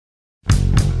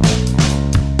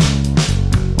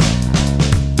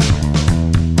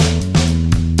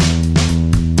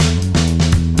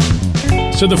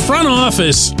So the front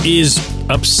office is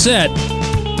upset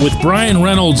with Bryan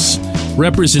Reynolds'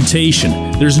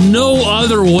 representation. There's no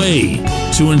other way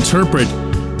to interpret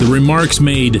the remarks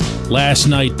made last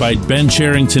night by Ben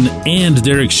Cherington and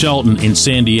Derek Shelton in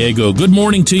San Diego. Good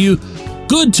morning to you.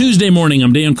 Good Tuesday morning.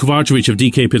 I'm Dan Kovacevic of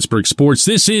DK Pittsburgh Sports.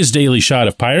 This is Daily Shot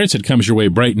of Pirates. It comes your way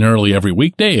bright and early every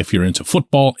weekday if you're into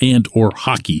football and or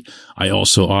hockey. I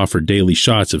also offer daily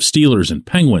shots of Steelers and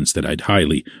Penguins that I'd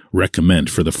highly recommend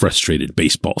for the frustrated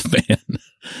baseball fan.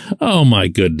 Oh my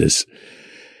goodness.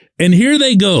 And here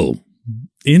they go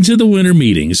into the winter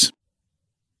meetings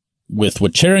with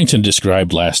what Cherington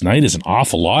described last night as an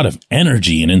awful lot of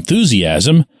energy and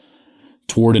enthusiasm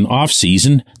toward an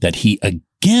offseason that he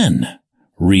again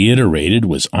reiterated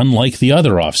was unlike the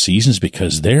other off seasons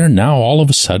because they're now all of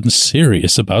a sudden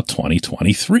serious about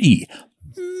 2023.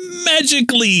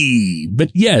 Magically. But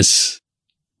yes,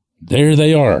 there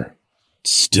they are.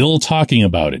 Still talking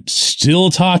about it.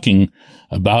 Still talking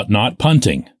about not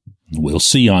punting. We'll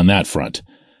see on that front.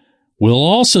 We'll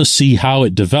also see how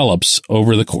it develops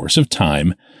over the course of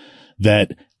time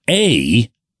that the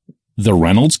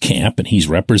Reynolds camp, and he's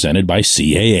represented by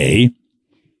CAA,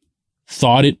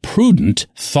 thought it prudent,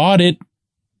 thought it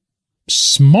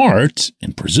smart,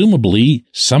 and presumably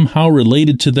somehow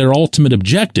related to their ultimate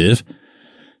objective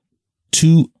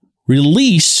to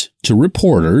release to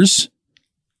reporters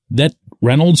that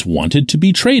Reynolds wanted to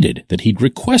be traded, that he'd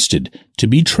requested to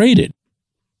be traded.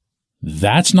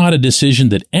 That's not a decision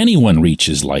that anyone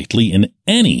reaches lightly in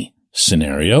any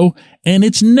scenario, and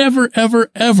it's never, ever,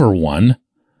 ever one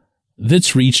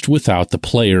that's reached without the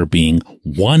player being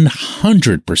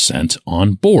 100%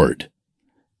 on board,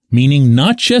 meaning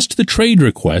not just the trade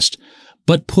request,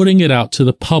 but putting it out to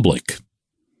the public.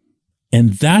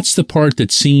 And that's the part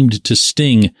that seemed to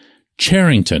sting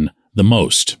Cherington the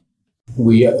most.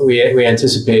 We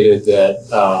anticipated that,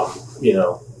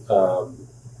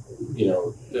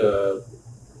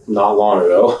 not long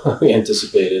ago, we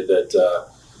anticipated that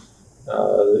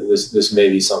this may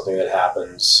be something that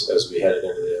happens as we headed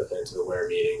into the winter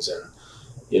meetings, and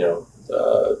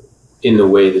in the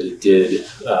way that it did,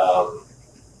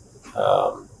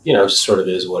 just sort of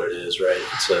is what it is, right?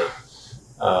 It's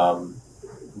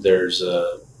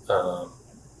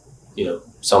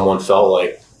someone felt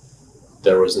like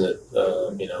there was an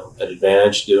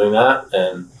advantage doing that,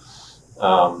 and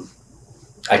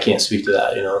I can't speak to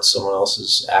that. It's someone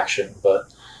else's action,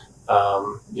 but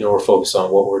we're focused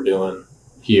on what we're doing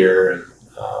here and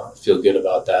feel good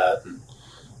about that. And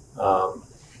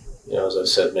as I've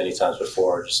said many times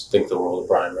before, I just think the world of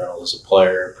Bryan Reynolds as a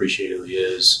player, appreciate who he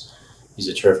is. He's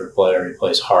a terrific player. He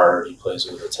plays hard. He plays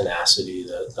with a tenacity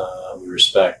that we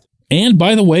respect. And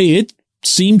by the way, it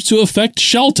seems to affect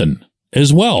Shelton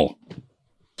as well.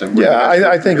 Yeah,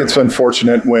 I think it's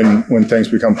unfortunate when things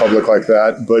become public like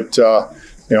that. But,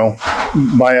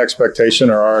 my expectation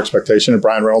or our expectation of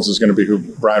Bryan Reynolds is going to be who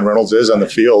Bryan Reynolds is on the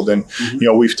field. And,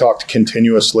 we've talked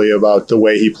continuously about the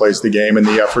way he plays the game and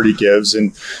the effort he gives.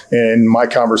 And in my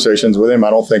conversations with him,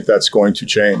 I don't think that's going to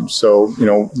change. So,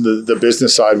 the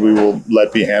business side we will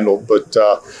let be handled. But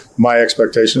my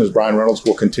expectation is Bryan Reynolds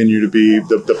will continue to be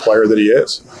the player that he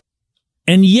is.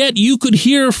 And yet you could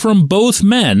hear from both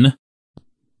men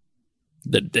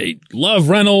that they love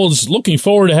Reynolds, looking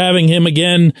forward to having him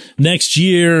again next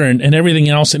year and everything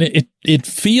else. And it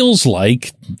feels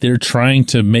like they're trying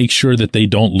to make sure that they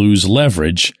don't lose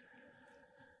leverage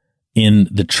in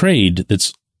the trade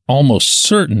that's almost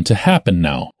certain to happen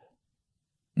now.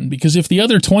 Because if the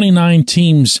other 29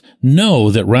 teams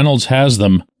know that Reynolds has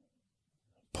them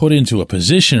put into a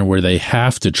position where they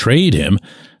have to trade him,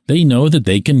 they know that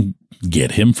they can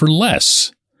get him for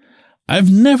less. I've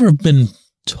never been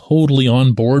totally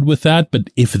on board with that, but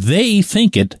if they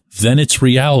think it, then it's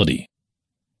reality.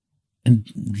 And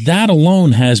that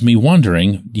alone has me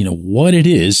wondering, what it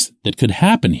is that could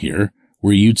happen here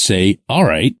where you'd say, all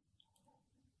right,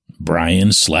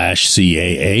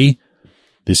 Bryan/CAA,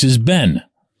 this is Ben.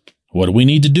 What do we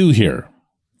need to do here?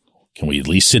 Can we at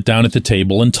least sit down at the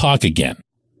table and talk again?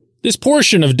 This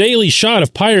portion of Daily Shot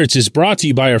of Pirates is brought to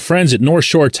you by our friends at North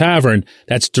Shore Tavern.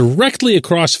 That's directly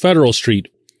across Federal Street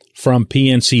from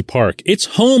PNC Park.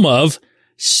 It's home of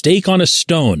Steak on a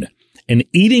Stone, an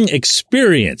eating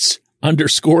experience,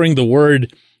 underscoring the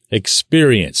word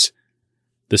experience.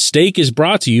 The steak is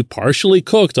brought to you partially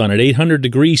cooked on an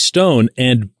 800-degree stone,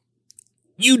 and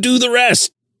you do the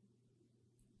rest.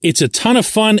 It's a ton of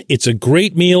fun, it's a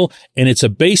great meal, and it's a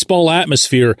baseball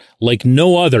atmosphere like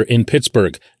no other in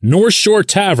Pittsburgh. North Shore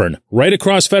Tavern, right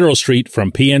across Federal Street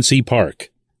from PNC Park.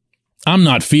 I'm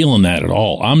not feeling that at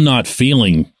all. I'm not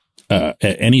feeling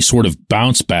any sort of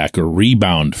bounce back or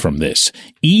rebound from this.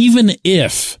 Even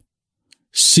if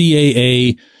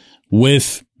CAA,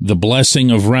 with the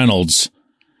blessing of Reynolds,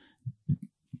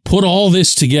 put all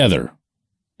this together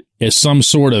as some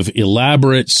sort of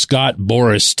elaborate Scott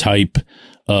Boras type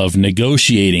of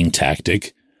negotiating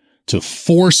tactic to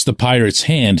force the Pirates'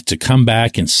 hand to come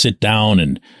back and sit down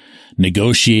and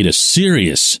negotiate a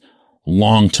serious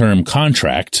long-term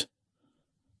contract,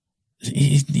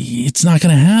 it's not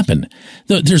going to happen.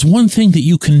 There's one thing that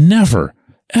you can never,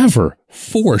 ever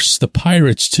force the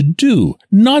Pirates to do.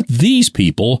 Not these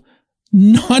people,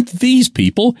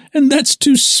 and that's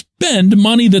to spend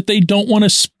money that they don't want to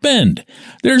spend.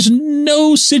 There's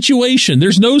no situation,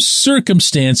 there's no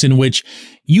circumstance in which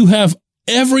you have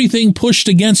everything pushed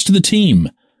against the team,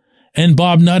 and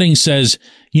Bob Nutting says,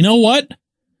 you know what?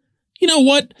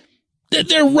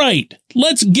 They're right.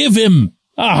 Let's give him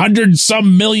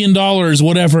 $100-some million,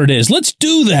 whatever it is. Let's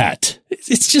do that.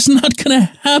 It's just not going to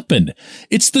happen.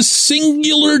 It's the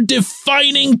singular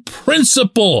defining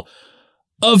principle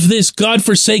of this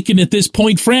godforsaken at this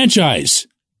point franchise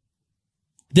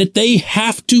that they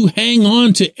have to hang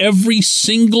on to every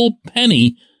single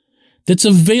penny that's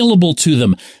available to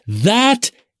them.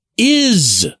 That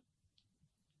is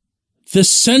the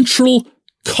central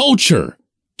culture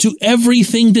to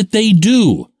everything that they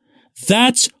do.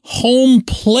 That's home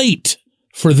plate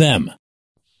for them.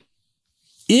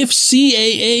 If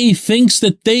CAA thinks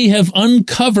that they have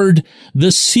uncovered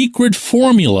the secret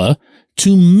formula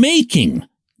to making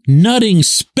Nutting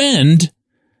spend,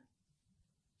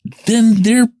 then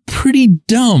they're pretty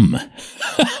dumb.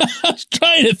 I was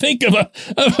trying to think of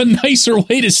a nicer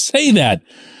way to say that,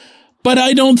 but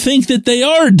I don't think that they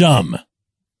are dumb.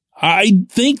 I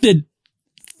think that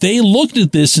they looked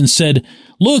at this and said,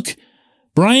 look,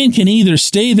 Brian can either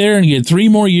stay there and get 3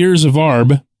 more years of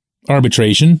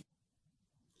arbitration,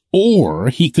 or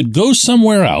he could go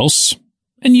somewhere else,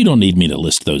 and you don't need me to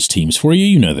list those teams for you.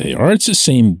 You know they are. It's the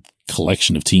same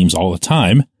collection of teams all the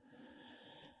time.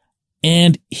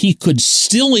 And he could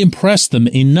still impress them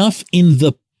enough in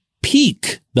the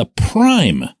peak, the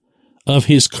prime of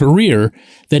his career,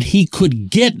 that he could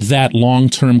get that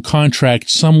long-term contract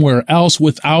somewhere else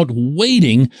without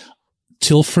waiting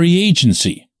till free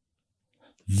agency.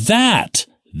 That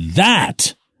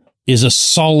is a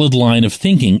solid line of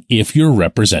thinking if you're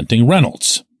representing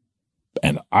Reynolds.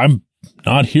 And I'm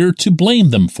not here to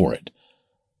blame them for it.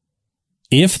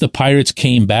 If the Pirates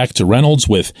came back to Reynolds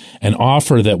with an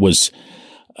offer that was,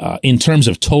 in terms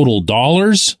of total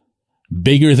dollars,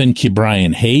 bigger than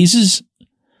Ke'Bryan Hayes's,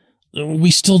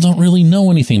 we still don't really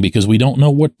know anything because we don't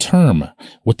know what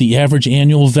the average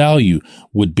annual value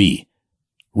would be.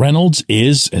 Reynolds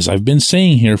is, as I've been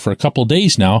saying here for a couple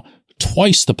days now,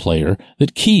 twice the player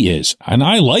that Key is. And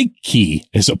I like Key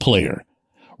as a player.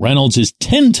 Reynolds is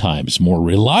 10 times more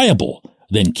reliable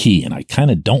than Key, and I kind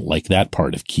of don't like that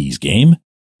part of Key's game.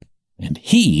 And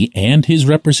he and his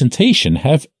representation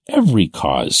have every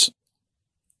cause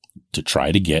to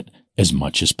try to get as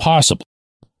much as possible.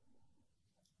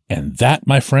 And that,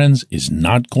 my friends, is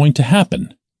not going to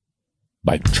happen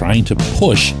by trying to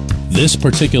push this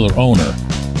particular owner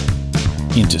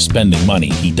into spending money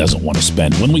he doesn't want to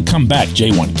spend. When we come back,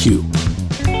 J1Q.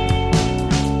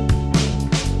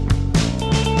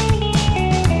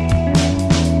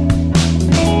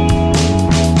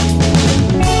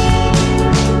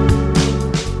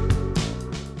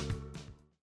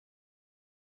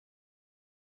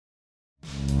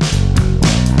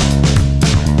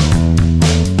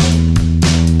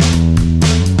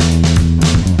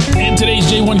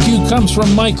 Comes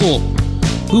from Michael,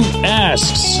 who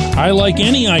asks, I like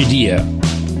any idea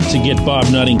to get Bob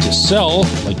Nutting to sell,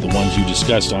 like the ones you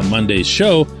discussed on Monday's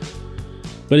show,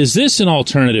 but is this an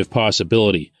alternative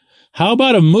possibility? How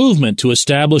about a movement to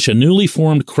establish a newly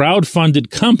formed crowd-funded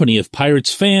company of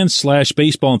Pirates fans /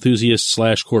 baseball enthusiasts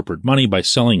 / corporate money by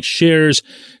selling shares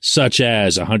such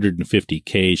as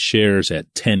 150K shares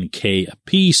at $10K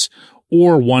apiece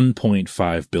or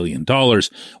 $1.5 billion,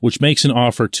 which makes an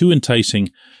offer too enticing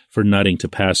for Nutting to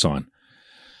pass on.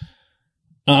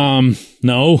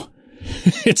 No,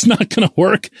 it's not going to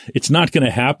work. It's not going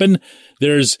to happen.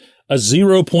 There's a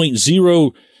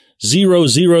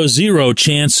 0.0000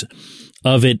 chance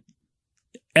of it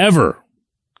ever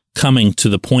coming to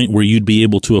the point where you'd be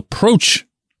able to approach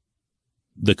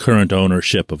the current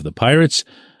ownership of the Pirates,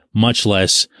 much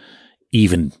less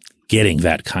even getting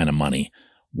that kind of money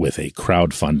with a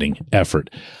crowdfunding effort.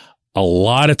 A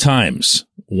lot of times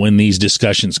when these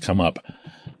discussions come up,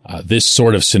 this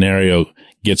sort of scenario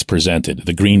gets presented,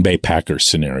 the Green Bay Packers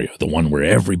scenario, the one where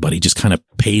everybody just kind of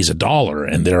pays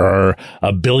 $1 and there are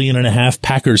 1.5 billion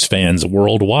Packers fans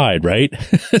worldwide, right?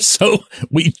 So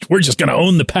we're just going to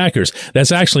own the Packers.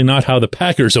 That's actually not how the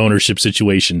Packers ownership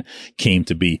situation came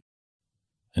to be.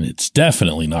 And it's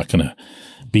definitely not going to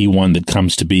be one that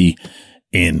comes to be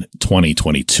in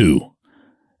 2022.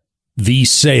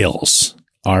 These sales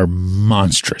are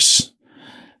monstrous.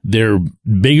 They're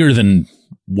bigger than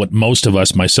what most of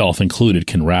us, myself included,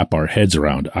 can wrap our heads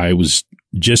around. I was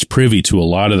just privy to a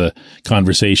lot of the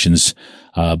conversations,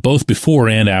 both before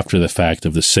and after the fact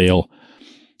of the sale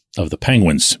of the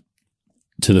Penguins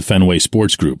to the Fenway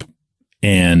Sports Group.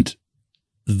 And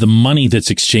the money that's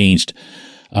exchanged,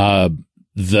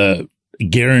 the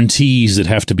guarantees that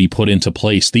have to be put into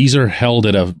place, these are held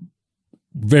at a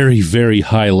very, very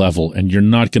high level. And you're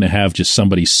not going to have just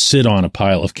somebody sit on a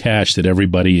pile of cash that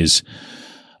everybody is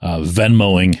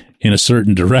Venmoing in a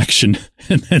certain direction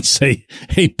and then say,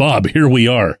 hey, Bob, here we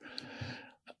are.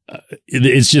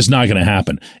 It's just not going to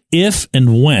happen. If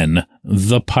and when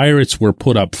the Pirates were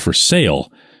put up for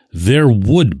sale, there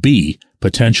would be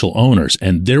potential owners,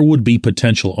 and there would be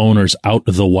potential owners out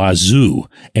the wazoo.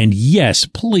 And yes,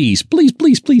 please, please,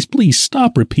 please, please, please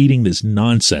stop repeating this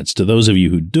nonsense to those of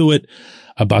you who do it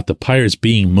about the Pirates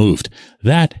being moved.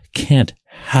 That can't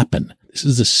happen. This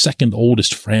is the second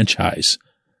oldest franchise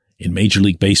in Major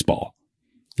League Baseball.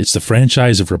 It's the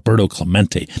franchise of Roberto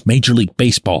Clemente. Major League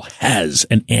Baseball has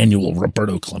an annual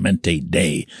Roberto Clemente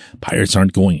Day. Pirates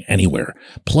aren't going anywhere.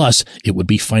 Plus, it would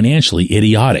be financially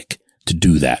idiotic to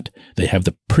do that. They have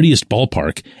the prettiest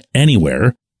ballpark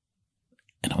anywhere.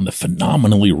 And on the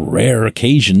phenomenally rare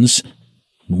occasions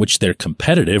in which they're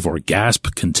competitive or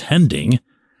gasp contending,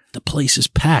 the place is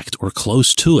packed or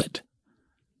close to it.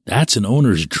 That's an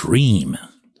owner's dream.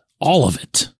 All of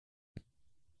it.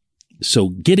 So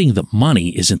getting the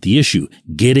money isn't the issue.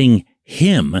 Getting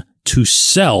him to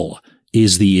sell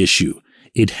is the issue.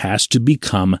 It has to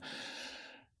become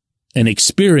an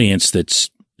experience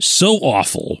that's so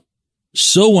awful,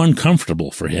 so uncomfortable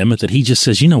for him that he just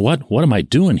says, you know what? What am I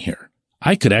doing here?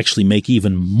 I could actually make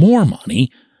even more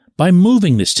money by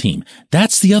moving this team.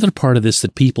 That's the other part of this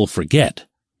that people forget.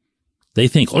 They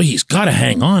think, oh, he's got to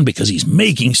hang on because he's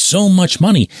making so much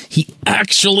money. He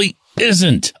actually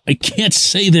isn't. I can't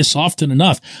say this often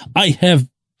enough. I have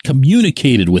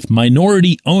communicated with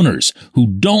minority owners who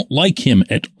don't like him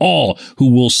at all,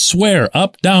 who will swear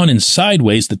up, down, and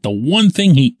sideways that the one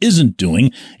thing he isn't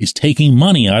doing is taking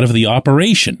money out of the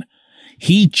operation.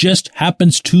 He just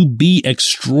happens to be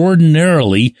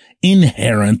extraordinarily,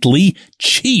 inherently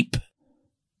cheap.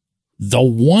 The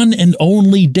one and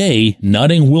only day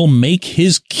Nutting will make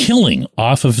his killing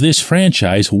off of this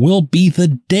franchise will be the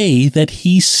day that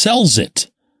he sells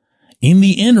it. In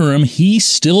the interim, he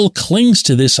still clings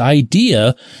to this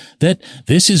idea that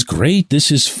this is great,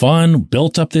 this is fun,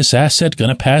 built up this asset,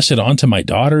 gonna pass it on to my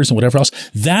daughters and whatever else.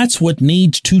 That's what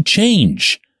needs to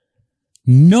change.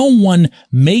 No one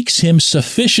makes him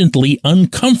sufficiently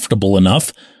uncomfortable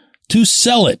enough to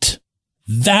sell it.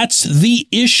 That's the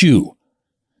issue.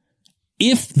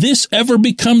 If this ever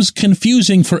becomes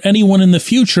confusing for anyone in the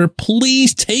future,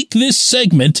 please take this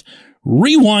segment,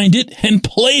 rewind it, and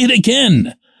play it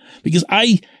again. Because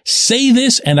I say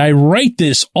this and I write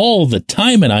this all the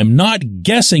time and I'm not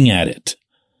guessing at it.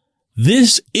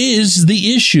 This is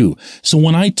the issue. So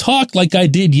when I talk like I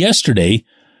did yesterday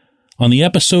on the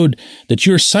episode that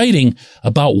you're citing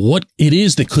about what it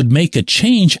is that could make a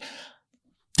change,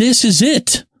 this is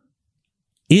it.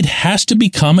 It has to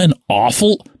become an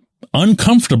awful,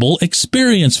 uncomfortable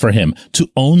experience for him to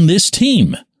own this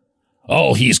team.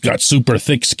 Oh, he's got super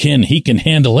thick skin. He can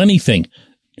handle anything.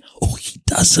 Oh, he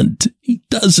doesn't. He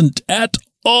doesn't at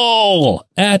all.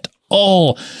 At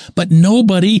all. But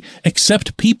nobody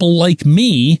except people like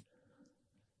me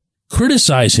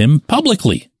criticize him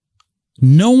publicly.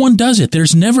 No one does it.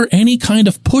 There's never any kind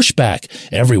of pushback.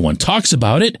 Everyone talks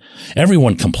about it.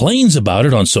 Everyone complains about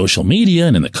it on social media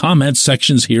and in the comments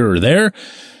sections here or there.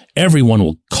 Everyone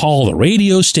will call the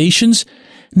radio stations.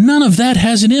 None of that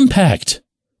has an impact.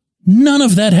 None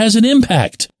of that has an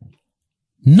impact.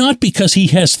 Not because he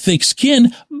has thick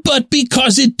skin, but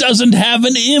because it doesn't have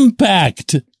an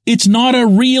impact. It's not a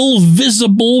real,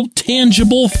 visible,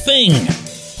 tangible thing.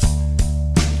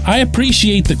 I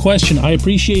appreciate the question. I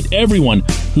appreciate everyone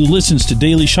who listens to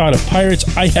Daily Shot of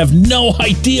Pirates. I have no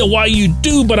idea why you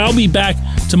do, but I'll be back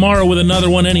tomorrow with another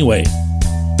one anyway.